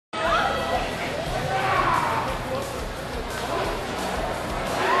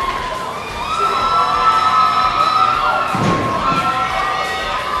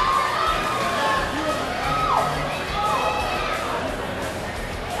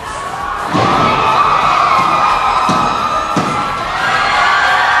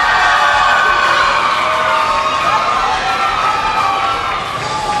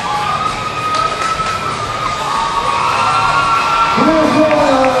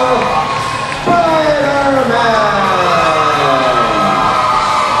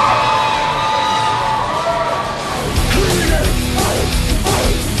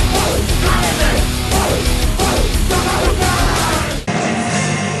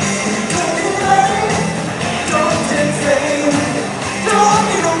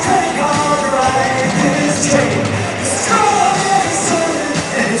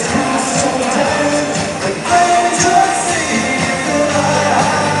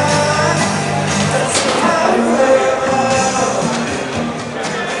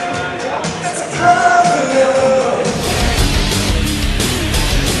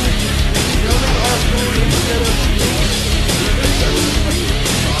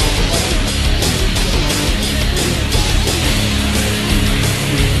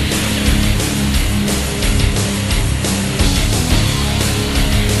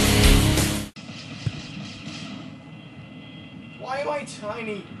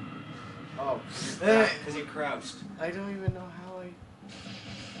tiny. Oh. Because he crouched. I don't even know how I...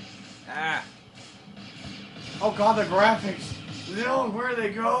 Ah! Oh god, the graphics! No, where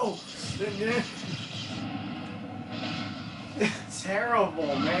they go?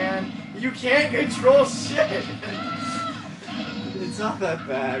 Terrible, man. You can't control shit. It's not that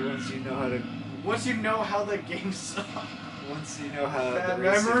bad once you know how to... Once you know how the game sucks. Once you know how Bad the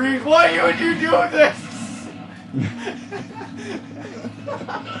memories. Why would you do this?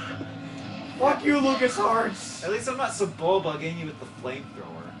 Fuck you, Lucas Hartz. At least I'm not so bullbugging you with the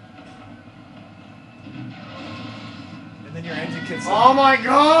flamethrower. And then your engine can... Oh my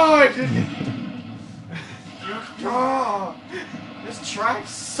god! This track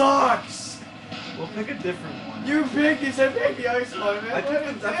sucks! We'll pick a different one. You picked this, I picked the ice one, man. I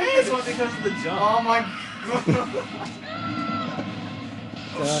picked this one because of the jump. Oh my God.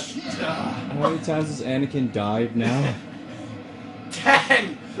 How many times has Anakin died now?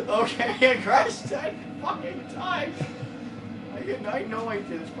 10! Okay, I crashed 10 fucking times! I know I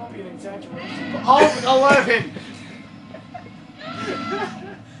did, it's probably an exaggeration. But oh, 11!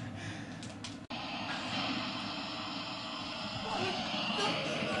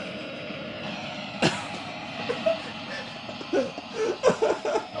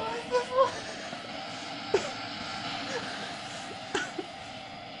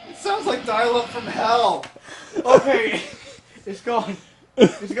 It sounds like dial-up from hell. Okay, it's gone.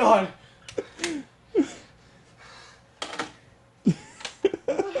 It's gone. What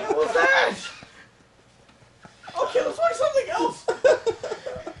the hell was that? Okay, let's find something else.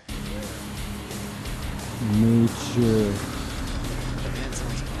 Nature.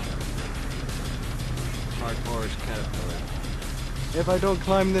 Hardcore caterpillar. If I don't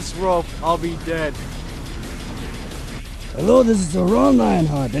climb this rope, I'll be dead. Hello, this is Ron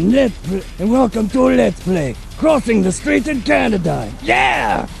Lionheart, and welcome to Let's Play Crossing the Street in Canada.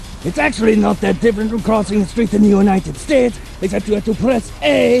 Yeah! It's actually not that different from crossing the street in the United States, except you have to press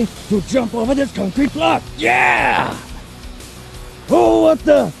A to jump over this concrete block. Yeah! Oh, what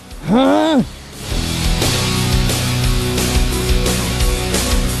the? Huh?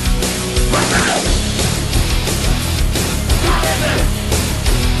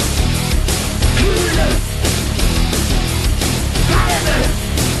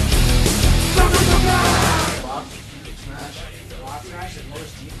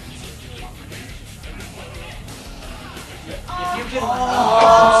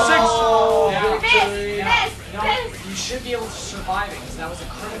 You should be able to survive it, because that was a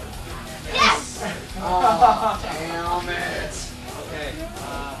critical. Yes! Oh, damn it. Okay.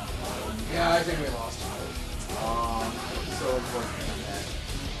 Yeah, I think we lost. So unfortunate that.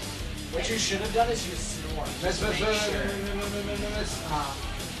 What you should have done is you snore. Miss.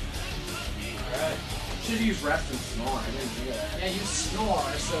 Alright. Should use rest and snore. I didn't do that. Yeah, you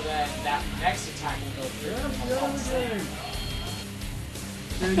snore, so then that next attack will go through.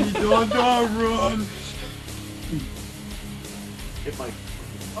 And you don't run. If I...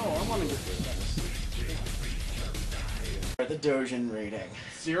 Oh, I want to get this. The Dojin rating.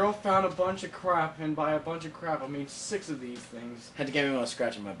 Zero found a bunch of crap, and by a bunch of crap, I mean 6 of these things. Had to get me while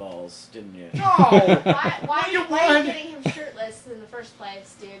scratching my balls, didn't you? No! Why you are won? you getting him shirtless in the first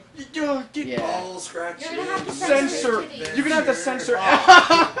place, dude? You don't get Yeah. ball scratching. You're gonna have to censor. titties. You're gonna have to censor.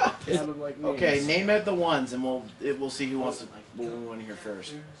 Okay, name out the ones, and we'll see who wants to. What we want to hear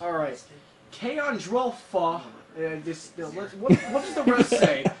first. All right. K-on Drelfa. What does the rest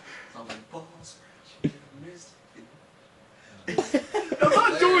say? I'm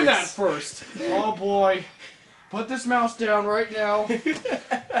not doing that first. Oh boy. Put this mouse down right now. Get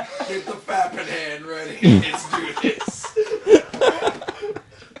the fapping hand ready. Let's do this.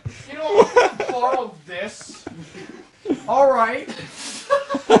 You know, I'll borrow this. Alright.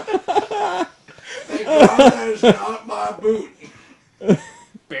 Thank God that's not my boot.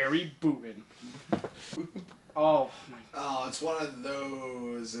 Barry Bootin. Oh. Oh, it's one of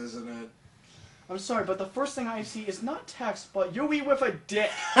those, isn't it? I'm sorry, but the first thing I see is not text, but Yui with a dick.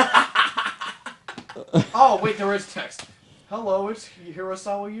 Oh, wait, there is text. Hello, it's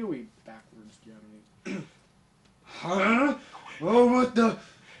Hirasawa Yui. Backwards, Japanese. Huh? Oh, what the?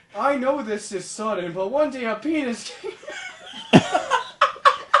 I know this is sudden, but one day a penis came. I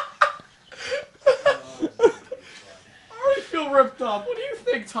already feel ripped up. What do you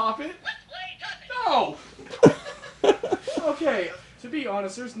think, Toppin? No! Okay, to be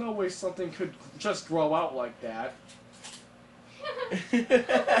honest, there's no way something could just grow out like that. You'd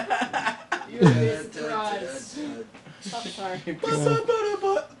be surprised. Oh, sorry.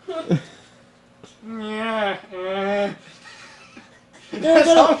 Yeah.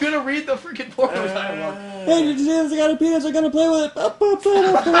 That's how I'm gonna read the freaking porno dialogue. Hey, did you see this? I got a penis. I'm gonna play with it.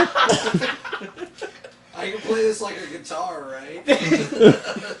 I can play this like a guitar, right?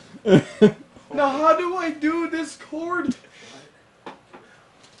 Now, how do I do this chord?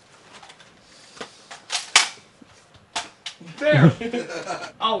 There.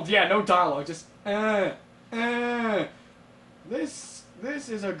 Oh yeah, no dialogue. Just This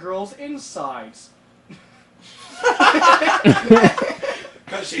is a girl's insides.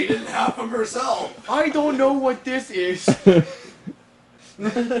 Because she didn't have them herself. I don't know what this is.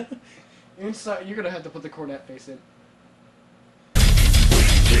 Inside, you're gonna have to put the cornet face in.